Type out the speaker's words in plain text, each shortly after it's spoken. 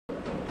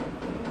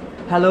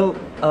Hello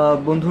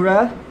বন্ধুরা,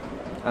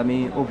 আমি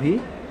অভি।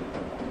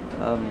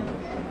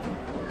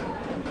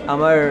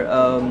 আমার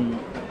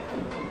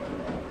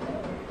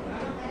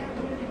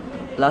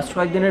লাস্ট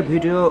কয়েকদিনের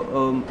ভিডিও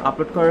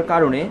আপলোড করার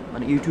কারণে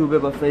মানে ইউটিউবে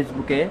বা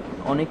ফেসবুকে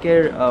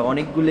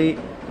অনেকগুলি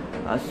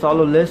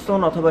সলো লেসন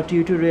অথবা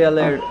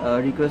টিউটোরিয়ালের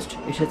রিকোয়েস্ট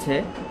এসেছে।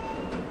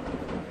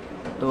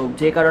 তো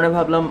যে কারণে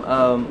ভাবলাম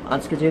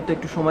আজকে যেহেতু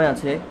একটু সময়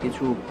আছে,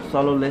 কিছু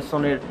solo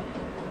লেসনের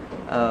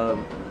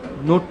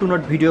note to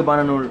note video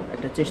বানানোর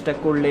একটা চেষ্টা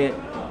করলে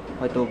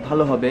হয়তো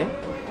ভালো হবে।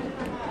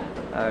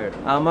 আর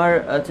আমার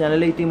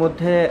চ্যানেলে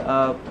ইতিমধ্যে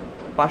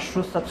 500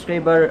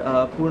 সাবস্ক্রাইবার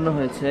পূর্ণ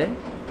হয়েছে।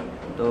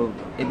 তো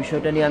এই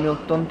বিষয়টা নিয়ে আমি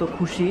অত্যন্ত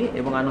খুশি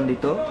এবং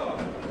আনন্দিত।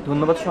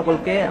 ধন্যবাদ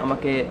সকলকে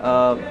আমাকে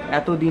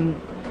এতদিন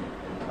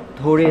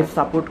ধরে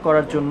সাপোর্ট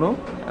করার জন্য,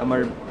 আমার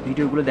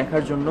ভিডিওগুলো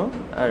দেখার জন্য।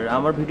 আর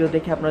আমার ভিডিও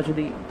দেখে আপনারা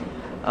যদি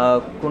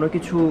কোনো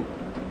কিছু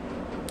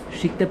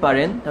শিখতে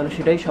পারেন তাহলে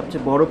সেটাই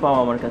সবচেয়ে বড় পাওয়া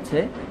আমার কাছে।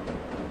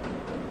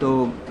 তো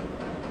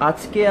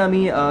আজকে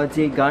আমি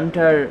যে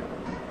গানটার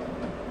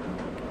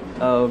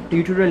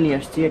টিউটোরিয়াল নিয়ে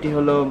আসছি এটি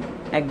হলো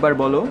একবার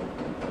বলো,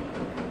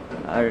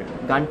 আর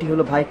গানটি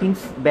হলো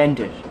ভাইকিংস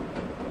ব্যান্ডের।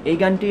 এই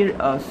গানটির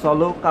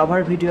সলো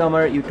কাভার ভিডিও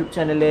আমার ইউটিউব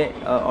চ্যানেলে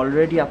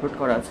অলরেডি আপলোড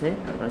করা আছে,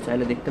 আপনারা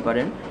চাইলে দেখতে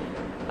পারেন।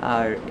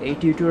 আর এই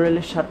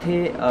টিউটোরিয়ালের সাথে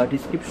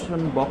ডিসক্রিপশন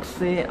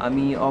বক্সে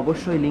আমি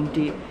অবশ্যই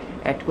লিঙ্কটি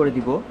অ্যাড করে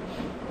দিব।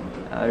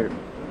 আর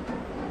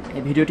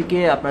এই ভিডিওটিকে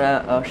আপনারা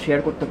শেয়ার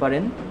করতে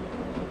পারেন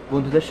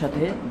বন্ধুদের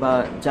সাথে, বা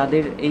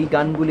যাদের এই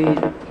গানগুলি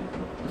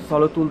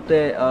সলো তুলতে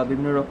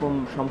বিভিন্ন রকম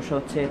সমস্যা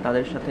হচ্ছে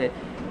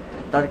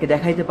তাদেরকে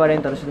দেখাইতে পারেন,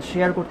 তাদের সাথে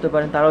শেয়ার করতে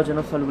পারেন, তারাও যেন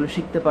সলোগুলো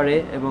শিখতে পারে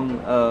এবং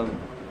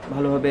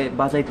ভালোভাবে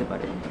বাজাইতে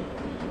পারে।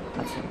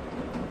 আচ্ছা,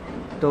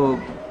 তো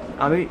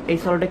আমি এই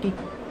সলোটা কি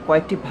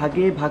কয়েকটি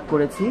ভাগে ভাগ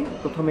করেছি।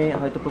 প্রথমে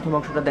হয়তো প্রথম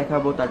অংশটা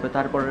দেখাবো,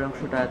 তারপরের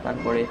অংশটা,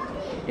 তারপরে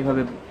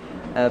এভাবে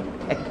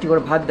একটি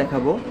করে ভাগ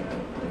দেখাবো।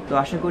 তো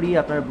আশা করি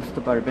আপনারা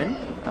বুঝতে পারবেন।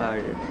 আর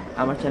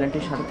আমার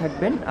চ্যানেলটির সাথে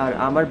থাকবেন। আর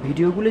আমার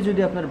ভিডিওগুলি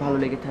যদি আপনার ভালো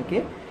লেগে থাকে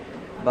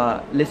বা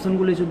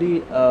লেসনগুলি যদি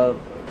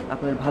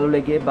আপনার ভালো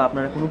লেগে বা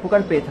আপনারা কোনো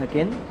উপকার পেয়ে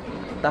থাকেন,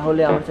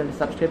 তাহলে আমার চ্যানেল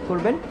সাবস্ক্রাইব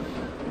করবেন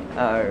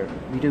আর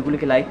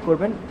ভিডিওগুলিকে লাইক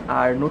করবেন।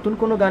 আর নতুন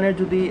কোনো গানের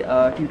যদি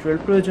টিউটোরিয়াল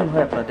প্রয়োজন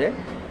হয় আপনাদের,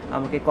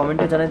 আমাকে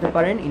কমেন্টে জানাতে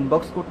পারেন,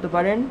 ইনবক্স করতে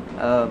পারেন।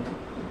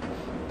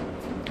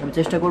 আমি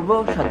চেষ্টা করব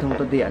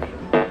সাধ্যমতো দেওয়ার।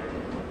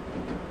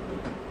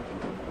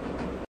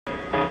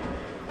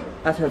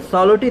 আচ্ছা,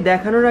 সলোটি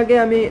দেখানোর আগে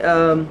আমি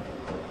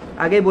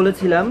আগেই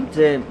বলেছিলাম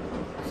যে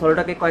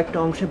সলোটাকে কয়েকটা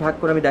অংশে ভাগ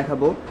করে আমি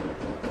দেখাবো।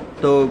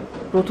 তো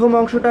প্রথম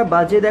অংশটা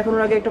বাজিয়ে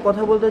দেখানোর আগে একটা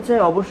কথা বলতে চাই,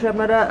 অবশ্যই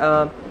আপনারা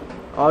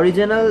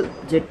অরিজিনাল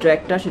যে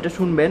ট্র্যাকটা সেটা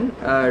শুনবেন,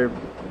 আর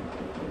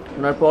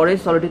শোনার পরে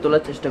সলোটি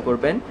তোলার চেষ্টা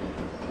করবেন।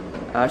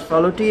 আর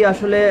সলোটি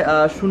আসলে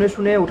শুনে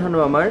শুনে উঠানো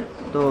আমার,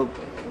 তো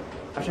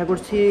আশা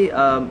করছি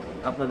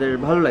আপনাদের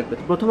ভালো লাগবে।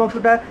 প্রথম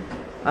অংশটা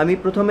আমি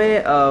প্রথমে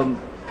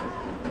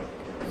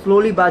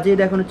স্লোলি বাজিয়ে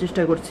দেখানোর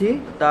চেষ্টা করছি,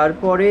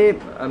 তারপরে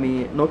আমি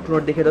নোট টু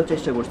নোট দেখে দেওয়ার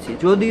চেষ্টা করছি।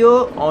 যদিও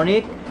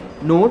অনেক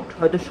নোট,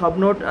 হয়তো সব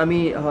নোট আমি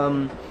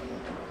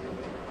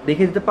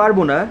দেখে দিতে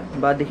পারবো না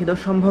বা দেখে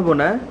দেওয়া সম্ভব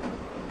না,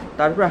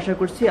 তারপর আশা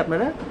করছি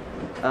আপনারা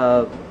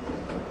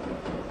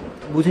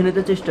বুঝে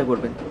নিতে চেষ্টা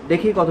করবেন,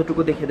 দেখি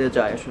কতটুকু দেখে দেওয়া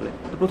যায় আসলে।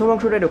 তো প্রথম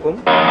অংশটা এরকম।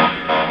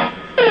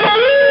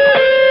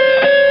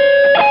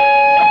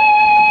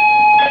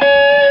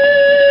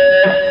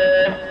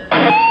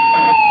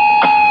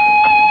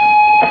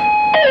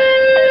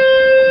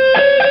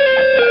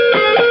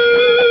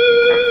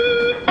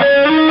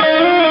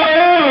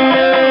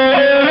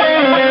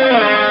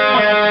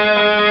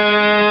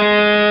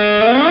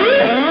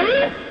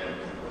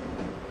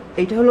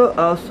 এইটা হলো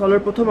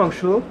সলোর প্রথম অংশ।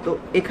 তো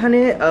এখানে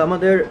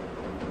আমাদের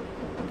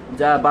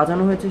যা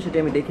বাজানো হয়েছে সেটা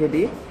আমি দেখিয়ে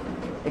দিই।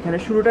 এখানে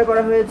শুরুটা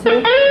করা হয়েছে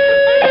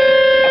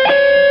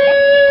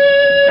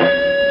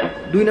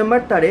 2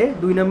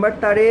 নাম্বার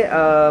তারে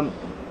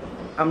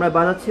আমরা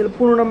বাজাচ্ছি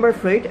 15 নাম্বার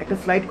ফ্রেট, একটা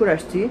স্লাইড করে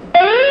আসছি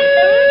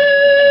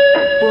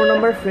 15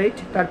 নাম্বার ফ্রেট,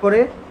 তারপরে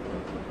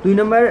 2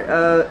 নাম্বার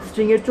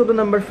স্ট্রিং এর 14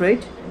 নাম্বার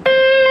ফ্রেট,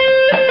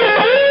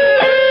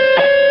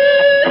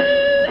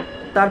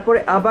 তারপরে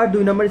আবার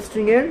 2 নাম্বার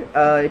স্ট্রিং এর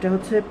এটা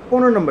হচ্ছে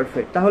 15 নাম্বার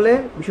ফ্রেট। তাহলে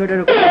বিষয়টা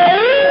এরকম।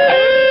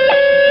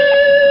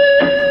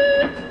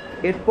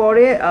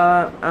 এরপরে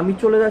আমি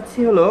চলে যাচ্ছি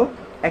হলো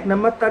 1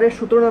 নাম্বার তারের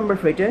 17 নাম্বার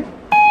ফ্রেটে,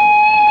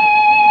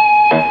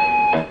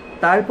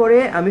 তারপরে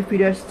আমি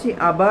ফিরে আসছি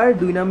আবার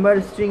 2 নাম্বার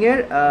স্ট্রিং এর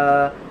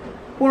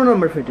 15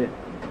 নাম্বার ফ্রেটে।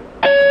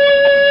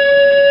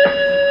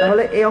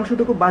 তাহলে এই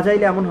অংশটুকু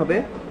বাজাইলে এমন হবে।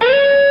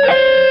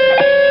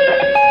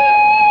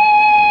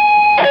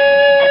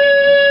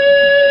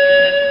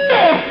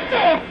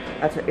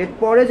 আচ্ছা,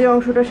 এরপরে যে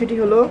অংশটা সেটি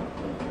হলো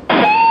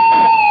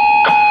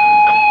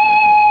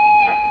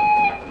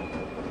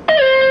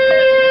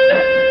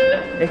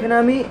এখানে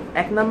আমি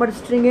 1 নাম্বার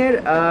স্ট্রিং এর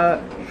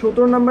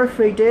 17 নাম্বার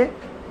ফ্রেটে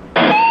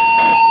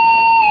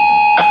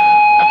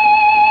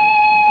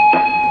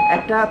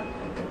একটা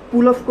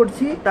পুল অফ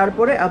করছি,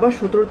 তারপরে আবার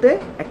 17তে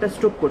একটা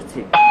স্ট্রোক করছি।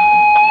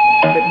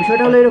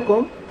 বিষয়টা হলো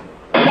এরকম,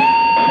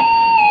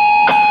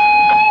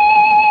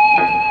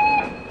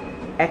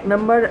 1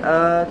 নাম্বার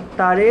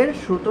তারের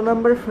 17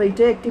 নাম্বার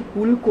ফ্রেটে একটি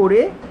পুল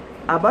করে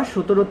আবার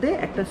 17তে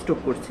একটা স্ট্রোক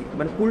করছি,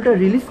 মানে পুলটা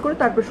রিলিজ করে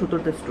তারপর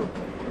 17তে স্ট্রোক।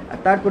 আর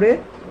তারপরে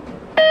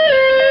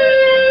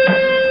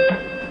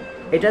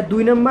এটা 2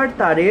 নাম্বার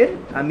তারের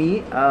আমি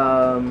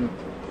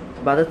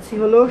বাজাচ্ছি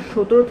হলো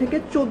 17 থেকে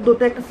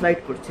 14তে একটা স্লাইড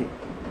করছি।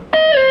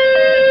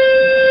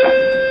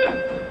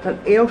 তাহলে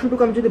এই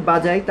অংশটুকু আমি যদি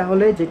বাজাই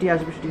তাহলে যেটি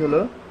আসবে সেটি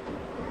হলো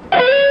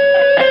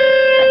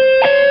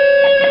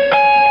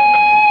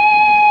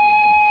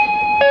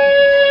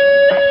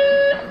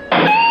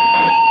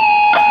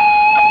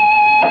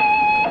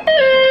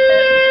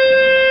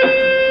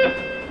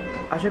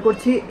আশা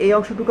করছি এই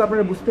অংশটুকু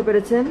আপনারা বুঝতে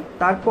পেরেছেন।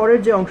 তারপরের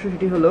যে অংশ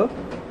সেটি হলো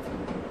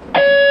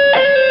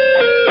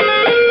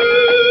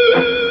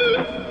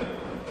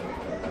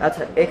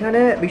আচ্ছা,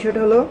 এখানে বিষয়টা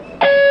হলো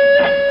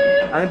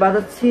আমি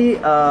বাজাচ্ছি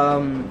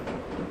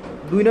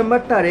 2 নম্বর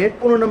তারের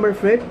 15 নম্বর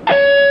ফ্রেট,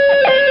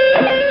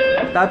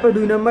 তারপর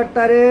 2 নম্বর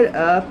তারের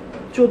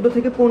 14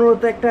 থেকে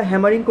 15তে একটা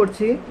হ্যামারিং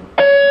করছি,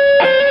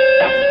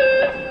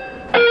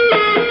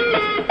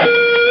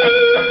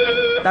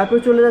 তারপর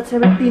চলে যাচ্ছে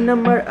আমি 3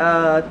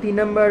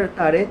 নম্বর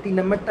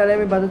তারে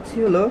আমি বাজাচ্ছি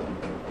হলো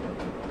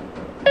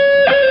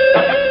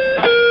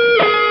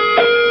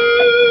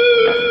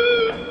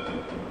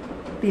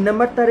তিন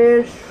নম্বর তারের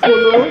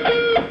 16,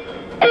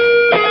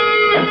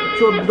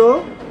 14,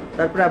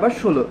 তারপরে আবার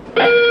 16।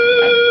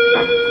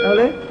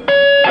 তাহলে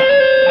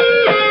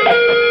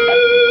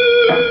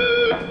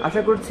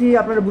আশা করছি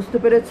আপনারা বুঝতে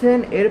পেরেছেন।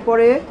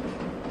 এরপরে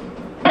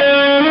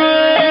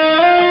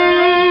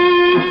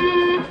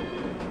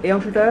এই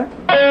অংশটা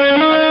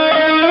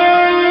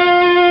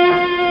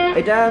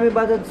এটা আমি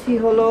বাজাচ্ছি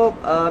হলো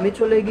আমি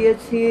চলে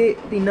গিয়েছি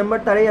 3 নম্বর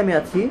তারেই আমি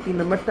আছি। 3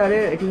 নম্বর তারে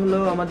এটি হলো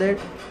আমাদের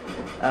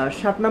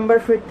 7 নম্বর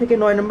ফ্রেট থেকে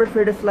 9 নম্বর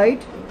ফ্রেটের স্লাইড।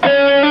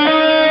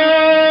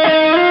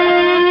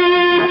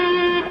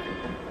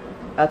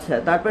 আচ্ছা,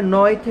 তারপর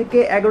 9 থেকে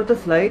 11তে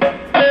স্লাইড,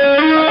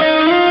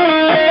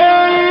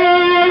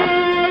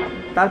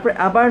 তারপর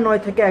আবার 9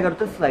 থেকে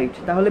 11তে স্লাইড।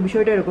 তাহলে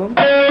বিষয়টা এরকম,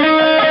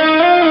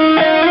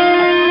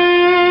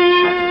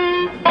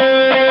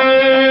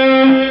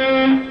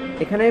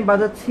 এখানে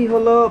বাজাচ্ছি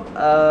হলো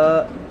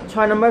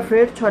 6 নম্বর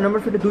ফ্রেট, 6 নম্বর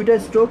ফ্রেটে 2টা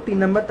স্ট্রোক 3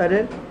 নম্বর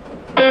তারের,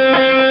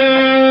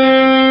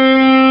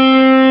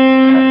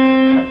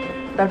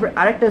 তারপর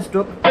আরেকটা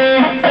স্ট্রোক।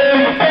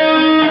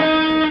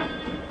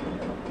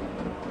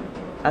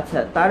 আচ্ছা,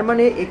 তার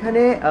মানে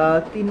এখানে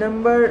 3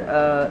 নম্বর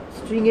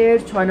স্ট্রিং এর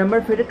 6 নম্বর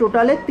ফ্রেটে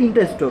টোটালে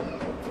 3টা স্ট্রোক।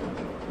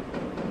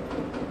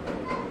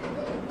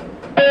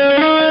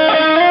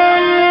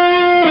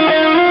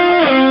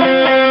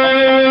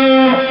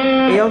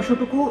 এই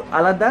অংশটুকু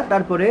আলাদা।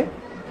 তারপরে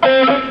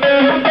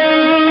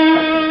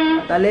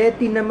তাহলে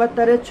 3 নম্বর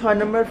তারে 6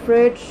 নম্বর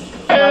ফ্রেট,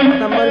 7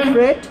 নম্বর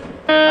ফ্রেট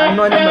আর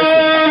 9 নম্বর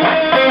ফ্রেট,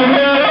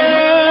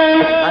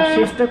 আর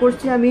শেষটা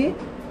করছি আমি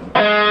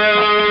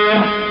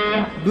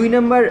 2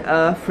 নম্বর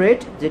ফ্রেট,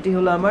 যেটি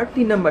হলো আমার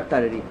 3 নম্বর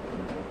তারেরই।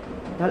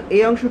 তাহলে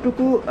এই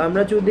অংশটুকু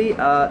আমরা যদি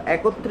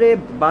একত্রে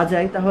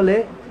বাজাই তাহলে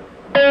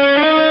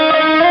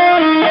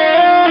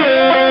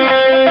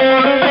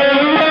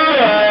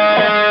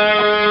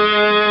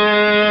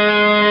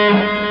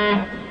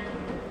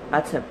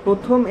আচ্ছা,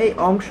 প্রথম এই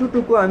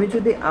অংশটুকু আমি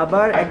যদি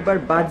আবার একবার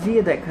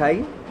বাজিয়ে দেখাই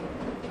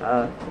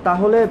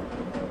তাহলে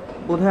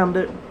বোধহয়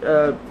আমাদের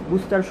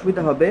বুঝতে আর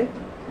সুবিধা হবে।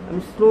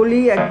 আমি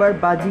স্লোলি একবার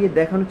বাজিয়ে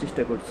দেখানোর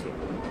চেষ্টা করছি।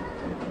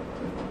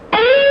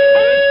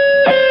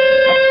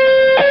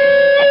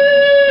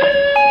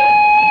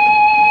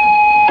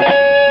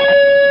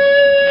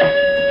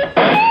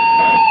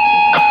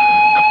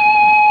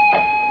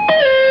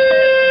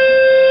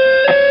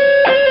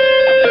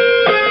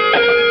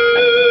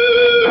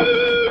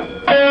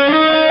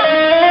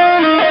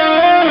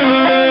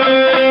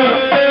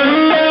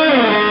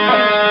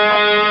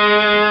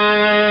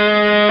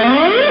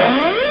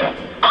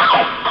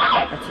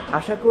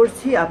 আশা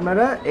করছি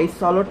আপনারা এই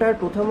সলোটার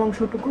প্রথম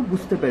অংশটুকু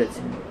বুঝতে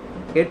পেরেছেন।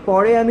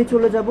 এরপরে আমি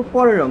চলে যাব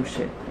পরের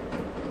অংশে।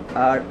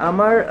 আর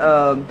আমার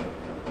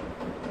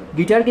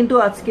গিটার কিন্তু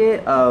আজকে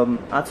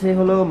আছে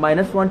হলো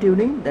 -1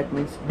 tuning, that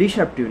means D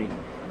sharp tuning.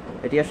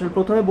 এটি আসলে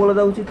প্রথমে বলে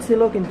দেওয়া উচিত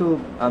ছিল, কিন্তু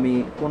আমি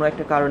কোনো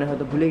একটা কারণে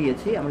হয়তো ভুলে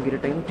গিয়েছি। আমার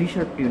গিটারটা কিন্তু ডি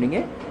শার্প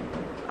টিউনিংয়ে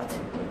আছে।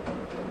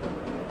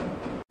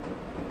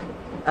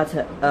 আচ্ছা,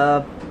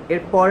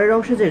 এর পরের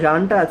অংশে যে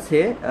রানটা আছে,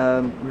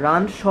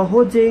 রান সহ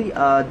যেই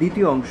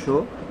দ্বিতীয় অংশ,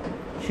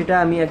 সেটা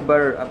আমি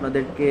একবার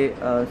আপনাদেরকে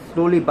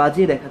স্লোলি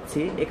বাজিয়ে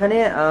দেখাচ্ছি। এখানে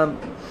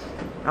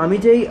আমি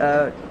যেই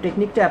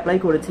টেকনিকটা অ্যাপ্লাই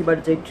করেছি বা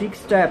যেই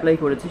ট্রিক্সটা অ্যাপ্লাই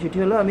করেছি সেটি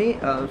হলো আমি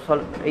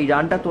এই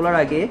রানটা তোলার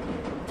আগে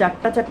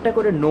 4টা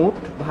করে নোট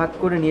ভাগ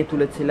করে নিয়ে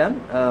তুলেছিলাম।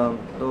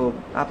 তো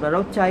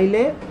আপনারাও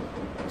চাইলে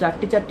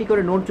 4টি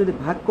করে নোট যদি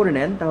ভাগ করে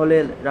নেন তাহলে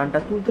রানটা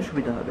তুলতে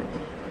সুবিধা হবে।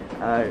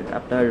 আর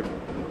আপনার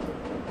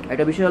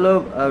একটা বিষয় হলো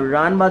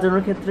রান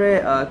বাজানোর ক্ষেত্রে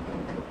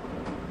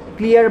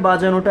ক্লিয়ার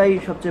বাজানোটাই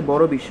সবচেয়ে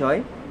বড় বিষয়।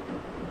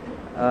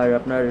 আর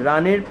আপনার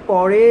রানের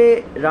পরে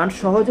রান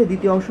সহজে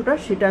দ্বিতীয় অংশটা,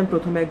 সেটা আমি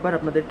প্রথমে একবার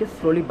আপনাদেরকে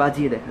স্লোলি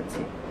বাজিয়ে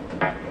দেখাচ্ছি।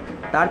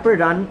 তারপরে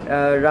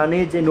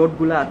রানের যে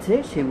নোটগুলো আছে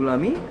সেগুলো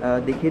আমি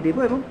দেখিয়ে দেব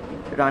এবং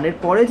রানের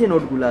পরে যে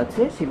নোটগুলো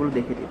আছে সেগুলো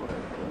দেখে দিব।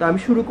 তো আমি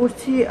শুরু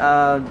করছি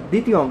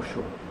দ্বিতীয় অংশ,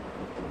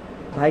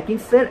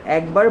 ভাইকিংসের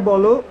একবার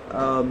বলো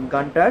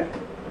গানটার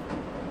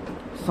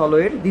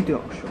সলোয়ের দ্বিতীয়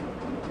অংশ।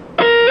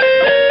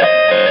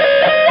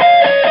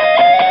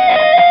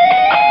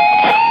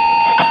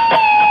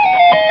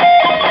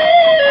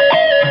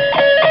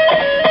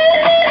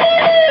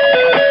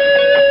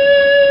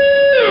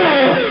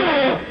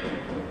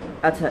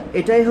 আচ্ছা,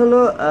 এটাই হলো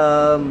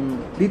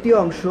দ্বিতীয়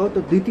অংশ। তো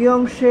দ্বিতীয়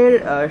অংশের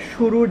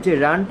শুরুর যে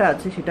রানটা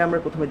আছে সেটা আমরা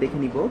প্রথমে দেখে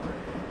নিব।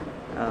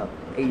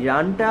 এই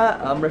রানটা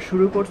আমরা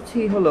শুরু করছি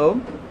হলো,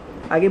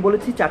 আগে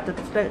বলেছি চারটা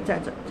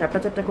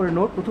চারটা করে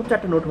নোট। প্রথম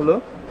চারটা নোট হলো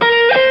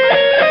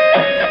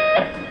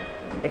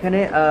এখানে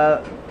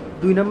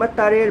 2 নম্বর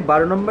তারের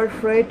 12 নম্বর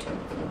ফ্রেট,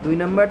 2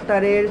 নম্বর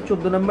তারের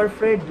 14 নম্বর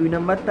ফ্রেট, 2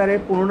 নম্বর তারের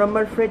 15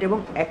 নম্বর ফ্রেট এবং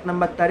 1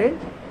 নম্বর তারের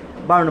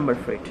 12 নম্বর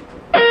ফ্রেট।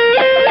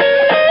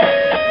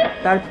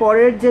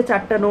 তারপরের যে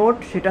চারটা নোট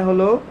সেটা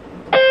হলো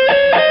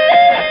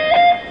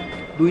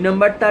 2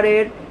 নম্বর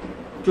তারের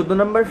 14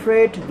 নম্বর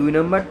ফ্রেট, 2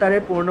 নম্বর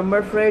তারের 15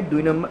 নম্বর ফ্রেট,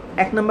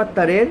 1 নম্বর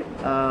তারের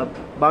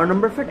 12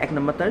 নম্বর ফ্রেট, 1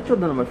 নম্বর তারের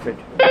 14 নম্বর ফ্রেট।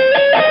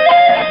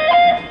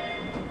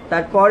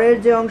 তারপরের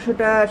যে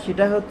অংশটা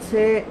সেটা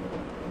হচ্ছে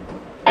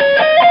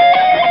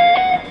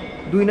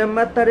 2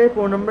 নম্বর তারের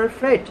 15 নম্বর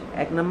ফ্রেট,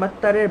 1 নম্বর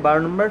তারের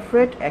 12 নম্বর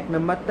ফ্রেট, 1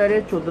 নম্বর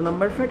তারের 14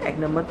 নম্বর ফ্রেট, 1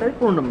 নম্বর তারের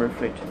 15 নম্বর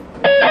ফ্রেট।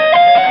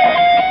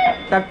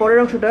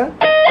 তারপরের অংশটা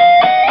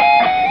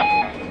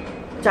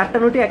চারটা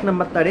নোটই 1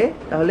 নম্বর তারে,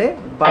 তাহলে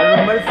 12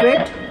 নম্বর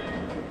ফ্রেট,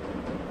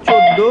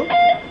 14,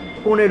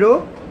 15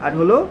 আর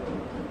হলো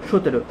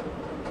 17।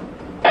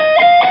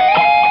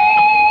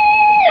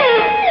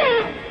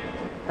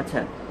 আচ্ছা,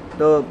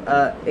 তো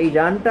এই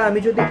রানটা আমি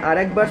যদি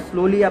আরেকবার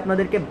স্লোলি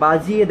আপনাদেরকে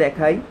বাজিয়ে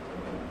দেখাই।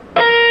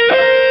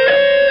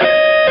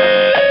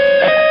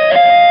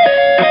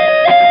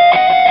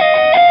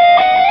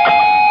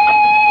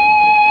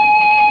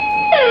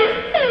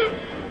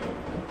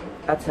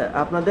 আচ্ছা,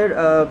 আপনাদের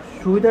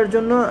সুবিধার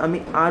জন্য আমি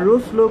আরো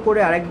স্লো করে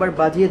আরেকবার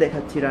বাজিয়ে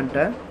দেখাচ্ছি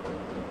রানটা।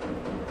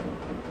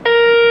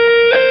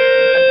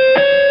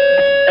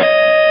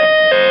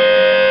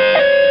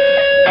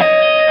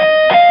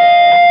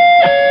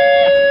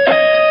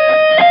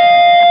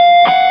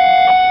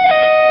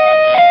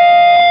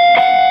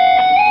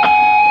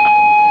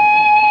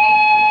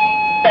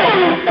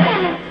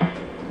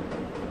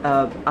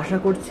 আশা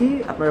করছি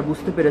আপনারা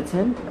বুঝতে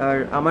পেরেছেন। আর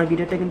আমার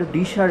গিটারটা কিন্তু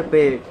ডি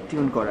শার্পে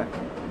টিউন করা।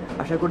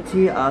 আশা করছি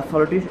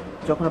সলোটি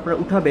যখন আপনারা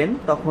উঠাবেন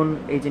তখন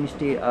এই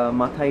জিনিসটি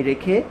মাথায়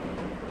রেখে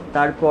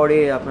তারপরে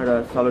আপনারা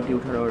সলোটি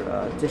উঠানোর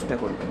চেষ্টা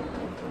করবেন।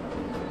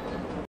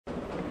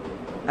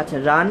 আচ্ছা,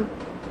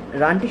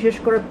 রানটি শেষ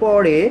করার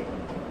পরে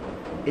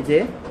এই যে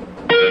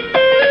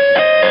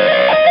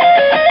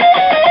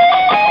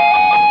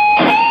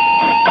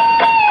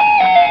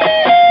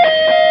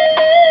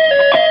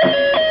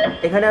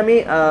এখানে আমি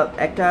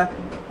একটা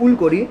পুল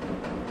করি।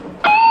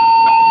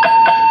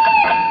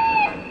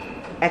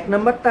 1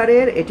 নম্বর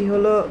তারের এটি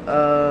হলো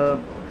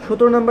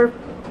 17 নম্বর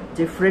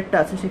যে ফ্রেটটা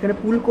আছে সেখানে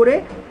পুল করে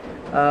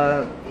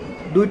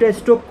 2টা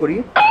স্ট্রোক করি।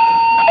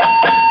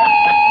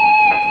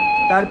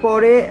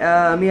 তারপরে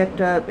আমি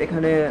একটা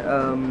এখানে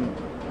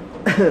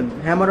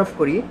হ্যামার অফ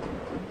করি।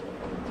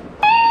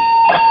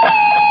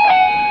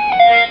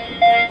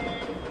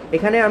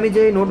 এখানে আমি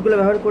যে নোটগুলো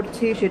ব্যবহার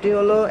করছি সেটি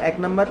হলো 1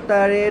 নম্বর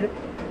তারের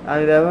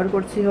আমি ব্যবহার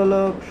করছি হলো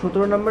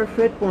 17 নম্বর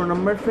ফ্রেট, 15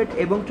 নম্বর ফ্রেট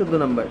এবং 14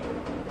 নম্বর।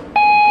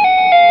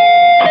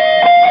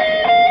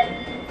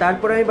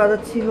 তারপরে আমি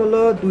বাজাচ্ছি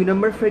হলো 2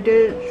 নম্বর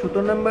ফ্রেটের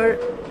 2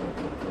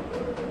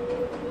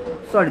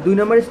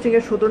 নম্বর স্ট্রিং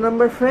এর 17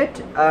 নম্বর ফ্রেট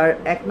আর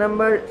 1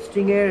 নম্বর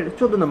স্ট্রিং এর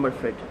 14 নম্বর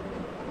ফ্রেট।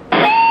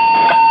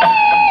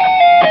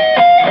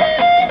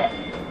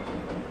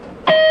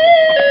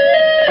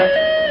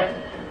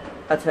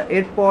 আচ্ছা,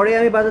 এরপরে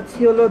আমি বাজাচ্ছি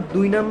হলো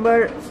 2 নম্বর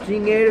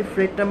স্ট্রিং এর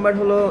ফ্রেট নাম্বার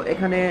হলো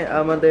এখানে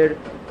আমাদের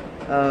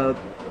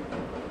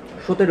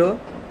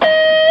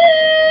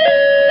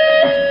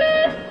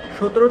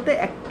 17তে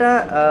একটা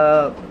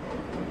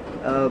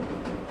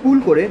পুল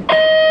করে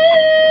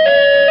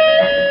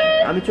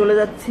আমি চলে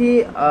যাচ্ছি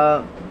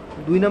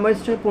 2 নম্বর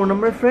স্ট্রিং 4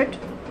 নম্বর ফ্রেট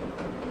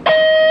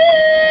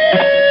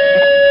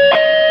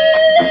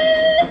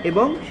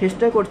এবং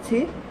শেষটা করছি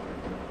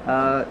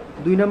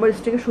 2 নম্বর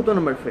স্ট্রিং এর 17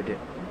 নম্বর ফ্রেটে।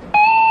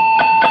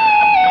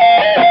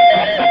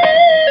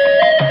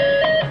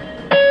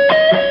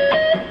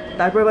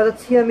 তারপর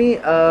বাজাচ্ছি আমি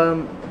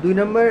 2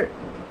 নম্বর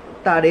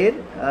তারের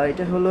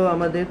এটা হলো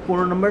আমাদের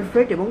 15 নম্বর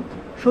ফ্রেট এবং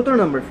 17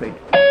 নম্বর ফ্রেট।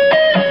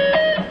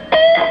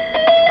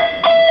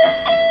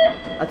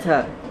 আচ্ছা,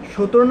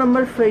 17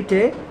 নম্বর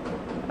ফ্রেটে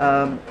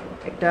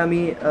একটা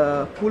আমি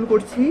পুল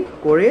করছি,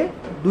 করে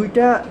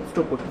 2টা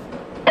স্ট্রোক করছি।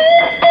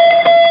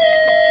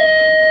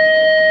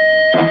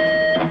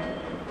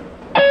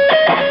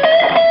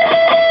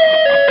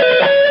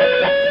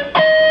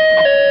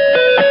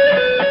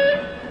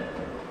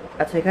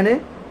 আচ্ছা, এখানে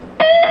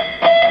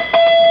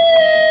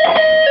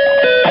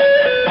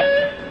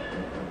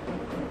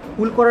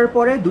পুল করার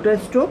পরে 2টা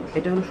স্ট্রোক,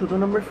 এটা হলো 17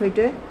 নম্বর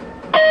ফ্রেটে।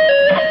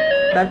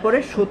 তারপরে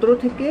 17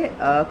 থেকে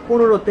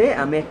 15তে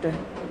আমি একটা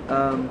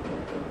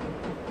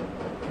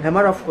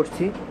হ্যামার অফ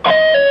করছি।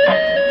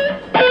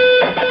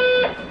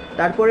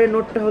 তারপরে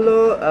নোটটা হলো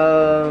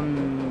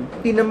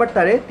 3 নম্বর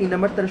তারে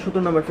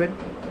 17 নম্বর ফ্রেট,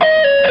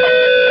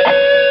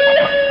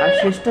 আর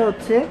শেষটা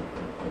হচ্ছে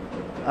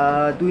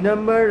 2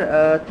 নম্বর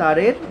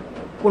তারের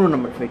 15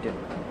 নম্বর ফ্রেটে।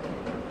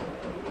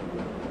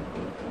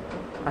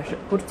 আশা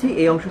করছি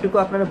এই অংশটুকু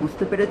আপনারা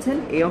বুঝতে পেরেছেন।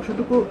 এই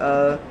অংশটুকু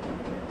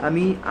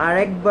আমি আর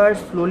একবার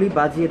স্লোলি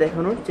বাজিয়ে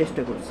দেখানোর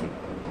চেষ্টা করছি।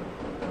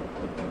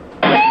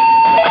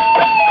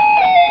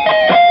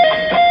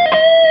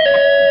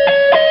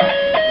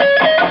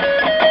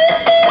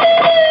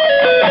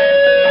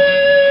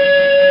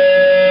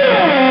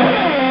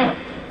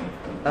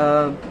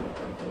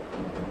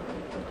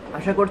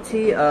 আশা করছি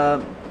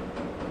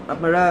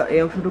আপনারা এই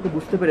অংশটুকু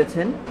বুঝতে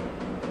পেরেছেন।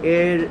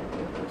 এর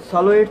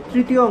সলোয়ের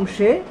তৃতীয়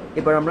অংশে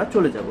এবার আমরা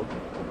চলে যাব।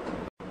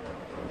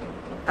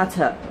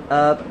 আচ্ছা,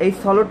 এই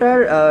সলোটার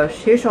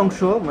শেষ অংশ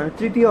মানে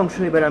তৃতীয় অংশ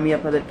এবার আমি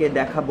আপনাদেরকে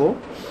দেখাবো।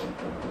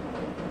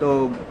 তো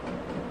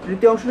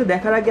তৃতীয় অংশটি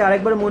দেখার আগে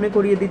আরেকবার মনে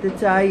করিয়ে দিতে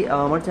চাই,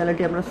 আমার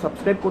চ্যানেলটি আপনারা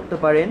সাবস্ক্রাইব করতে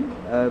পারেন।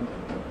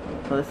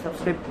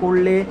 সাবস্ক্রাইব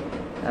করলে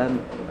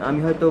আমি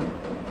হয়তো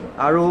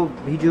আরও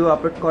ভিডিও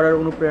আপলোড করার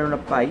অনুপ্রেরণা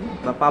পাই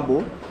বা পাবো।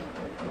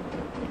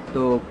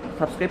 তো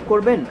সাবস্ক্রাইব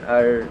করবেন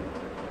আর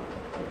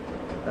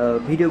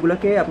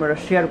ভিডিওগুলোকে আপনারা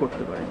শেয়ার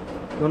করতে পারেন।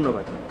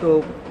 ধন্যবাদ। তো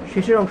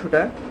শেষের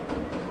অংশটা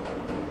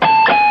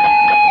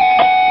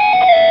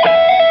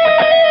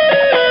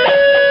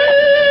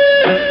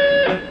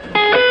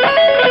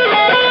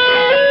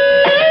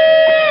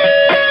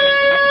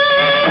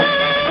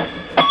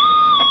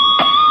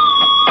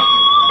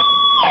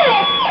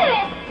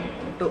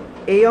তো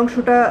এই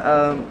অংশটা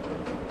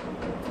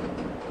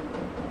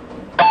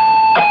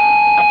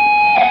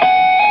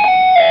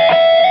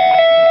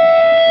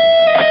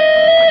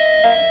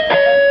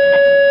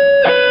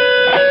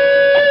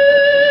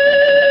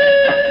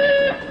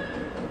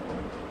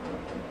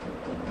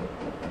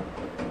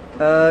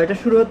এটা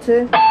শুরু হচ্ছে,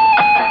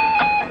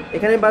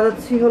 এখানে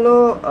বাজাচ্ছি হলো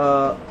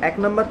 1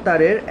 নম্বর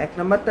তারের 1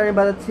 নম্বর তারে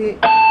বাজাচ্ছি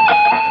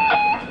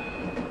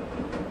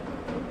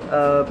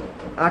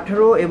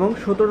 18 এবং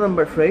 17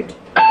 নম্বর ফ্রেট।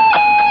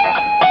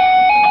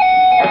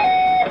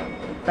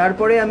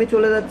 তারপরে আমি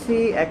চলে যাচ্ছি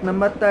 1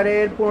 নম্বর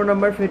তারের 15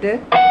 নম্বর ফ্রেটে,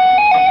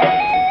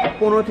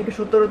 15 থেকে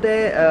 17তে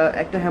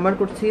একটা হ্যামার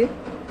করছি।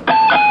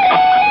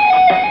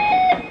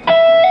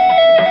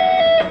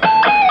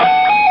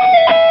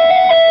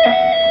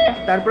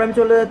 তারপর আমি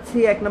চলে যাচ্ছি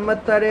 1 নম্বর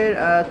তারের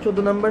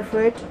 14 নম্বর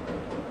ফ্রেট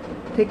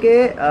থেকে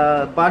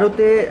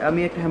 12তে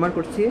আমি একটা হ্যামার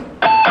করছি।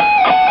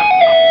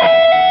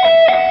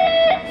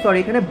 সরি,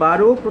 এখানে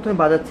 12 প্রথমে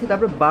বাজাচ্ছি,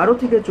 তারপর 12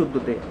 থেকে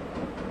 14তে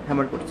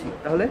হ্যামার করছি।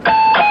 তাহলে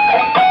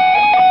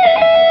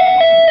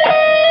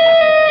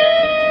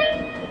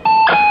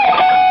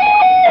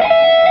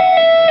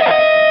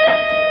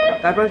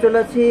তারপর চলে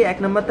যাচ্ছি 1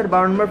 নম্বর তার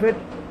 12 নম্বর ফ্রেট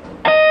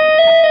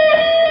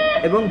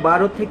এবং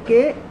 12 থেকে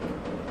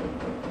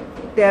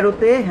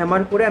 13তে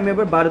হ্যামার করে আমি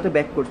আবার 12তে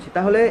ব্যাক করছি।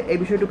 তাহলে এই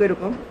বিষয়টুকু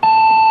এরকম।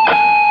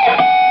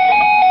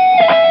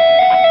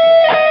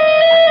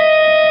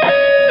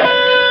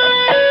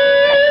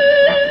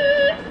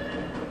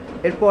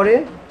 এরপরে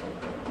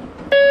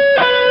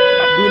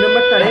 2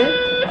 নম্বর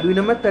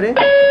তারে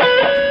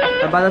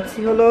বাজাচ্ছি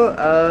হলো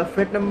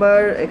ফ্রেট নাম্বার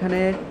এখানে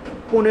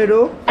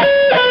 15,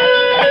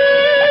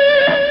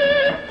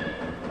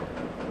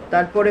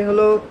 তারপরে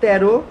হলো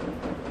 13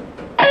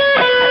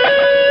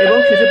 এবং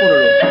শেষে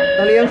 15।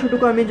 তাহলে এই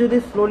অংশটুকু আমি যদি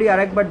স্লোলি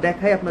আরেকবার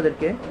দেখাই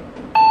আপনাদেরকে,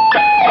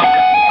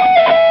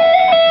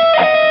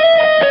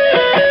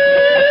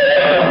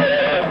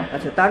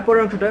 আচ্ছা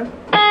তারপরের অংশটা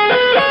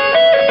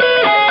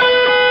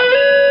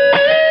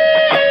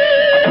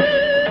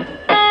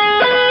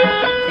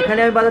এখানে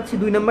আমি বাজাচ্ছি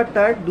 2 নম্বর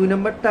তার, 2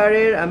 নম্বর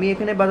তারের আমি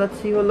এখানে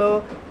বাজাচ্ছি হলো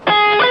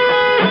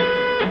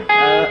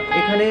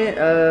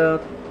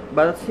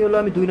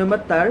আমি 2 নম্বর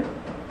তার।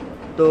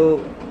 তো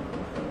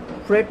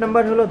ফ্রেট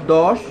নাম্বার হলো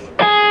 10,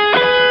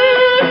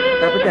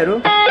 তারপর 13,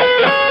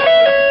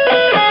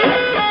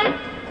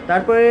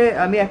 তারপরে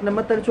আমি 1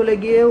 নম্বর তারে চলে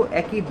গিয়েও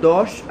একই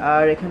 10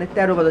 আর এখানে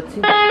 13 বাজাচ্ছি।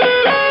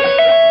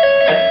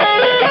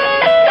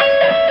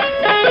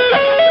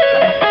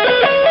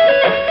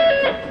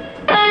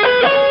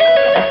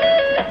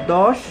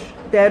 দশ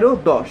 13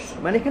 10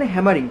 মানে এখানে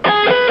হ্যামারিং।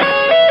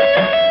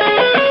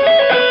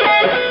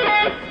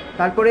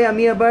 তারপরে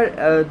আমি আবার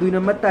 2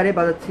 নম্বর তারে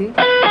বাজাচ্ছি,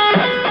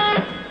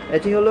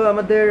 এটি হলো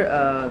আমাদের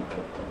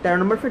 13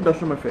 নম্বর ফ্রেট 10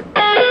 নম্বর ফ্রেট।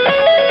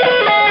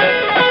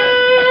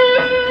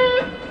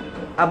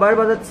 আবার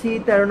বাজাচ্ছি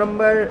 13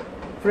 নম্বর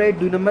ফ্রেট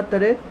 2 নম্বর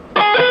তারে,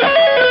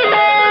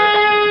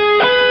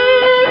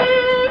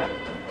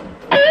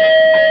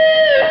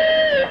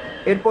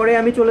 এরপরে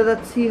আমি চলে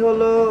যাচ্ছি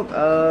হলো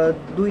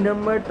 2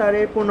 নম্বর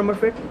তারের 15 নম্বর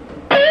ফ্রেট,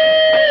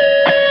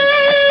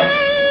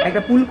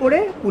 একটা পুল করে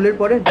পুলের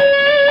পরে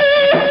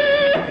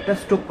একটা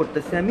স্ট্রোক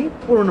করতেছি আমি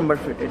 15 নম্বর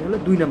ফ্রেট, এটা হলো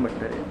 2 নম্বর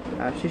তারে।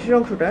 আর শেষের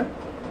অংশটা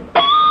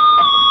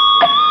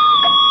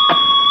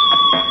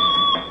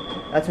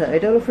আচ্ছা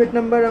এটা হলো ফ্রেট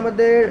নাম্বার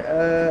আমাদের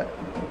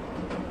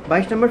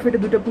 22 নম্বর ফ্রেটে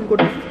 2টা পুল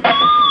করতেছি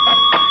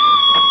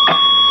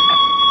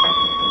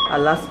আর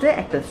লাস্টে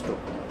একটা স্ট্রোক।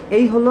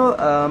 এই হলো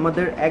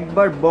আমাদের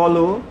একবার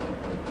বলো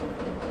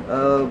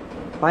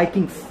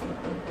ভাইকিংস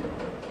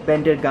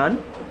ব্যান্ডের গান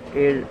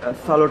এর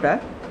সলোটা।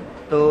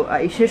 তো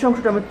এই শেষ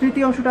অংশটা, আমার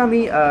তৃতীয় অংশটা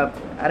আমি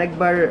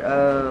আরেকবার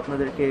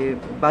আপনাদেরকে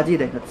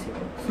বাজিয়ে দেখাচ্ছি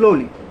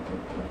স্লোলি।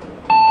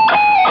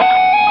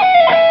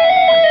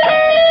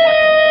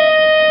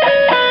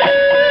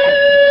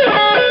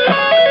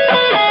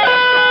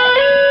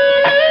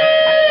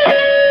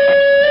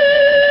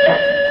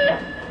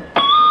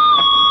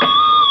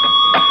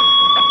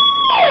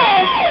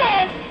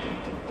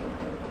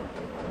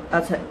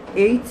 আচ্ছা,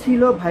 এই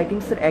ছিল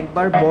ভাইকিংসের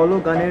একবার বলো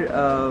গানের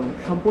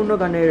সম্পূর্ণ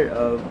গানের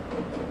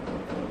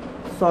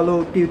সলো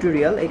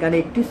টিউটোরিয়াল। এখানে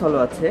একটি সলো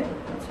আছে।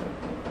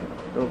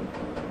 তো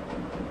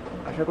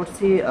আশা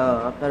করছি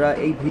আপনারা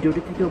এই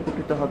ভিডিওটি থেকে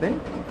উপকৃত হবেন।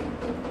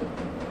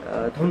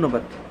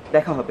 ধন্যবাদ,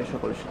 দেখা হবে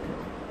সকলের সাথে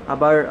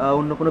আবার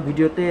অন্য কোনো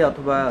ভিডিওতে,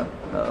 অথবা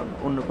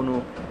অন্য কোনো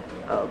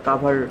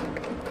কাভার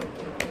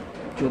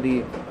যদি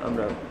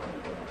আমরা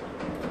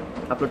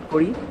আপলোড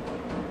করি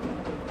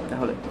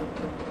তাহলে।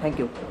 Thank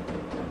you,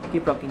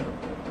 keep rocking.